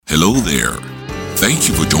Hello there. Thank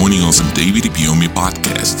you for joining us on David Ibiyeomie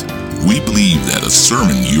Podcast. We believe that a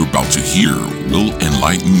sermon you're about to hear will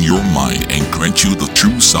enlighten your mind and grant you the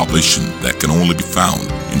true salvation that can only be found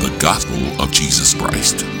in the gospel of Jesus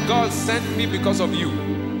Christ. God sent me because of you,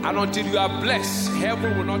 and until you are blessed,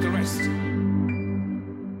 heaven will not rest.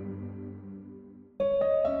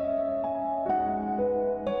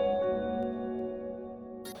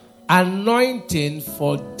 Anointing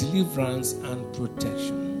for deliverance and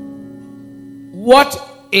protection. What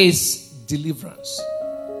is deliverance?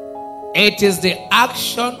 It is the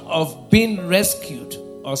action of being rescued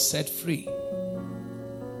or set free.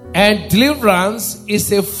 And deliverance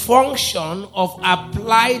is a function of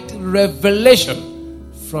applied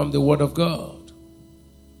revelation from the Word of God.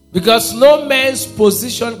 Because no man's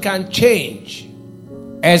position can change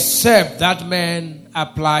except that man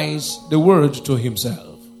applies the Word to himself.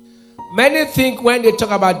 Many think when they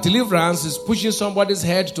talk about deliverance is pushing somebody's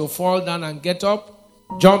head to fall down and get up,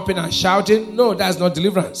 jumping and shouting. No, that's not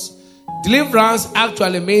deliverance. Deliverance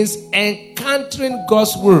actually means encountering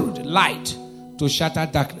God's word, light, to shatter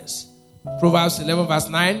darkness. Proverbs 11 verse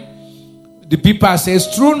 9, the people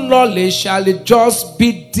says, through knowledge shall the just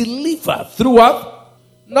be delivered. Through what?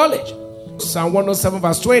 Knowledge. Psalm 107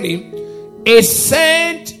 verse 20, he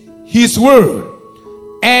sent his word,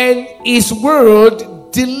 and his word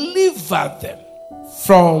delivered them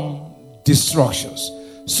from destructions.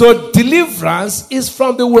 So deliverance is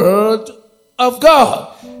from the word of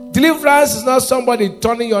God. Deliverance is not somebody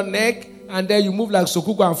turning your neck and then you move like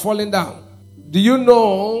Sokuku and falling down. Do you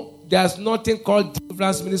know there's nothing called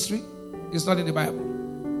deliverance ministry? It's not in the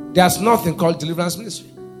Bible. There's nothing called deliverance ministry.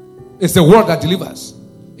 It's the word that delivers.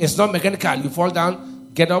 It's not mechanical. You fall down,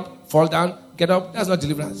 get up, fall down, get up. That's not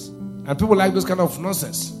deliverance. And people like those kind of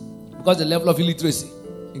nonsense because the level of illiteracy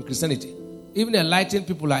in Christianity. Even enlightened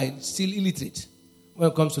people are still illiterate when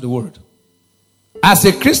it comes to the word. As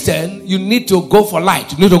a Christian, you need to go for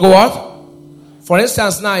light. You need to go what? For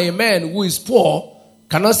instance, now a man who is poor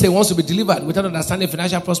cannot say he wants to be delivered without understanding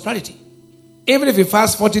financial prosperity. Even if he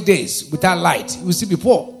fasts 40 days without light, he will still be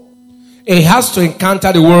poor. He has to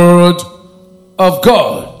encounter the word of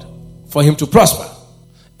God for him to prosper.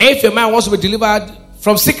 If a man wants to be delivered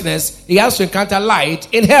from sickness, he has to encounter light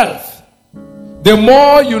in health. The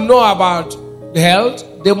more you know about the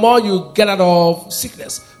health, the more you get out of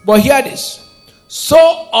sickness. But hear this. So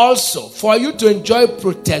also, for you to enjoy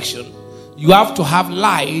protection, you have to have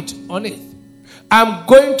light on it. I'm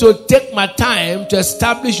going to take my time to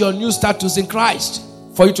establish your new status in Christ,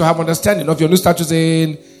 for you to have understanding of your new status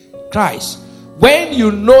in Christ. When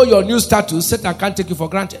you know your new status, Satan can't take you for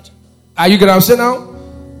granted. Are you getting what I'm saying now?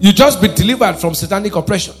 You just be delivered from satanic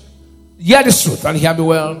oppression. Hear this truth and hear me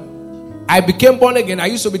well. I became born again. I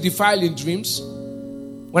used to be defiled in dreams.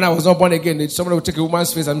 When I was not born again, somebody would take a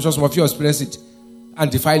woman's face, and just some of you experience it and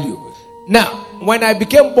defile you. Now, when I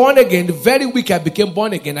became born again, the very week I became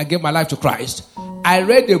born again, I gave my life to Christ. I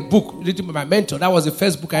read a book written by my mentor. That was the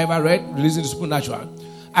first book I ever read, Releasing the Supernatural.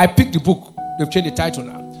 I picked the book. They've changed the title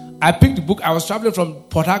now. I picked the book. I was traveling from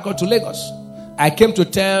Port Harcourt to Lagos. I came to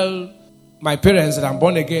tell my parents that I'm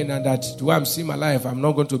born again and that the way I'm seeing my life, I'm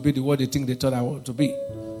not going to be the way they think they thought I want to be.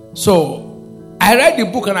 So, I read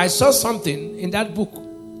the book and I saw something in that book.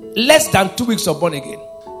 Less than 2 weeks of born again.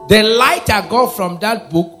 The light I got from that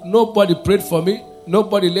book, nobody prayed for me.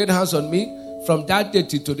 Nobody laid hands on me. From that day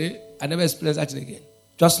till today, I never experienced that again.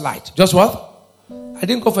 Just light. Just what? I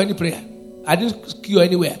didn't go for any prayer. I didn't queue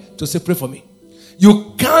anywhere to say pray for me.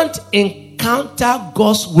 You can't encounter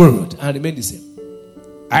God's word and remain the same.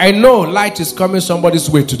 I know light is coming somebody's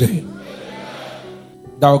way today.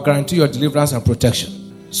 That will guarantee your deliverance and protection.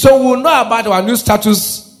 So we'll know about our new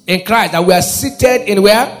status in Christ, that we are seated in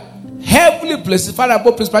where? Heavenly places, far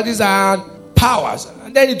above principalities and powers.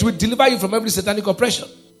 And then it will deliver you from every satanic oppression.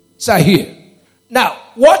 So here. Now,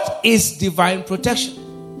 what is divine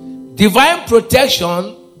protection? Divine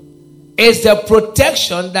protection is the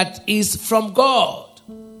protection that is from God.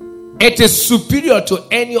 It is superior to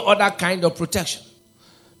any other kind of protection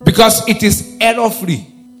because it is error-free.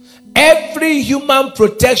 Every human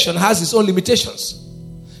protection has its own limitations.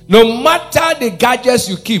 No matter the gadgets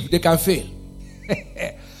you keep, they can fail.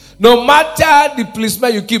 No matter the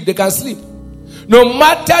policemen you keep, they can sleep. No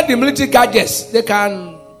matter the military gadgets, they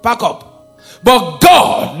can pack up. But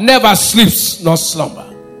God never sleeps nor slumber.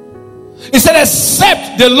 He said,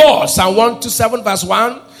 except the Lord, Psalm 127 verse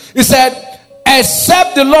 1, he said,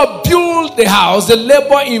 except the Lord build the house, they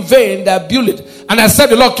labor in vain that build it. And except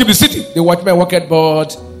the Lord keep the city, the watchmen worketh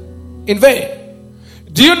but in vain.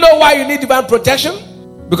 Do you know why you need divine protection?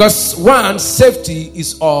 Because one, safety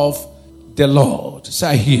is of the Lord.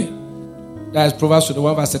 Say here. That is Proverbs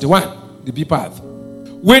 21 verse 31. The B path.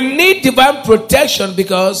 We need divine protection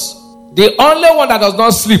because the only one that does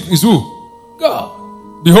not sleep is who? God.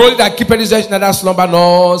 Behold, that keepeth his eyes, neither slumber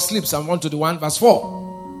nor sleep. Psalm 121 verse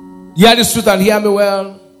 4. Hear this truth and hear me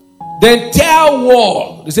well. The entire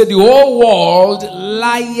world, they say the whole world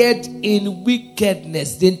lieth in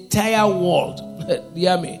wickedness. The entire world.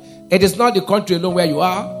 Hear me. It is not the country alone where you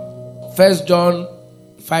are. 1 John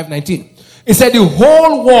 5:19. It said the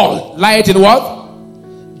whole world lieth in what?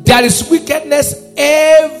 There is wickedness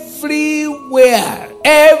everywhere.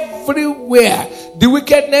 Everywhere. The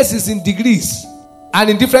wickedness is in degrees and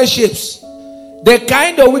in different shapes. The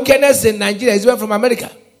kind of wickedness in Nigeria is even from America.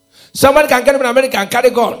 Somebody can get up in America and carry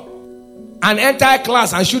a gun and enter a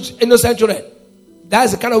class and shoot innocent children.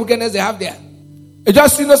 That's the kind of wickedness they have there. You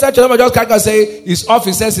just see innocent children, just can't say he's off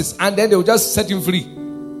his senses, and then they will just set him free.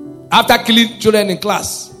 After killing children in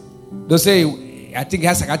class, they'll say, I think he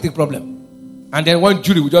has a psychiatric problem. And then one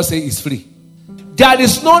jury will just say he's free. There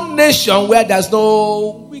is no nation where there's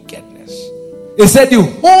no wickedness. It said the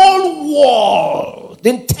whole world, the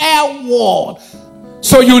entire world.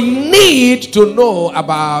 So you need to know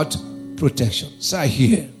about protection. So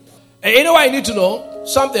here. And you know what I need to know?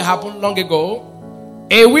 Something happened long ago.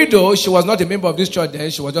 A widow, she was not a member of this church then,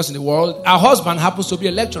 she was just in the world. Her husband happens to be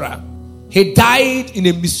a lecturer. He died in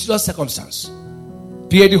a mysterious circumstance.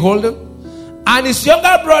 PhD holder. And his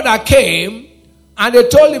younger brother came and they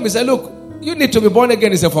told him, he said, look, you need to be born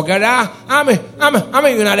again. He said, forget it. I'm in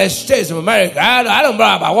the United States of America. I don't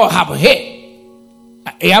know about what happened here.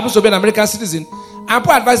 He happens to be an American citizen. And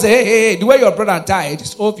Paul advised, hey, the way your brother died,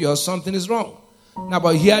 it's obvious something is wrong. Now,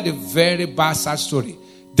 but hear the very bad, sad story.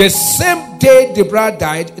 The same day the brother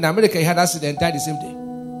died, in America, he had an accident, died the same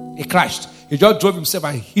day. He crashed. He just drove himself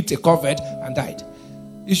and hit a Corvette and died.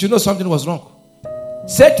 You should know something was wrong.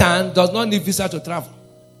 Satan does not need visa to travel.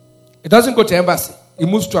 He doesn't go to embassy. He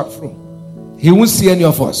moves to and fro. He won't see any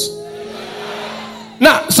of us.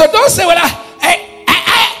 Now, so don't say, well, I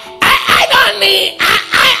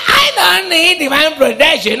don't need divine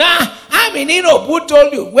protection. I mean, who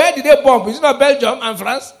told you? Where did they bomb? Is it not Belgium and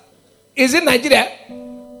France? Is it Nigeria?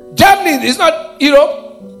 Germany is not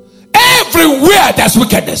Europe. Everywhere there's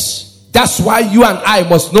wickedness. That's why you and I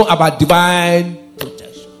must know about divine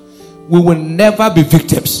protection. We will never be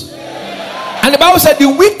victims. And the Bible said the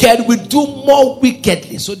wicked will do more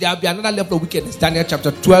wickedly. So there will be another level of wickedness. Daniel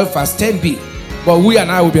chapter 12 verse 10b. But we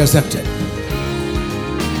and I will be accepted.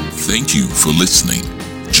 Thank you for listening.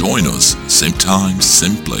 Join us same time,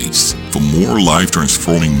 same place for more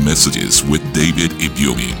life-transforming messages with David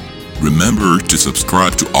Ibiyeomie. Remember to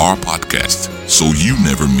subscribe to our podcast so you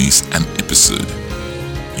never miss an episode.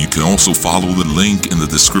 You can also follow the link in the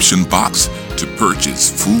description box to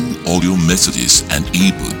purchase full audio messages and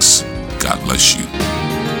ebooks. God bless you.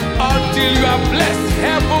 Until you are blessed,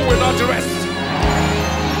 heaven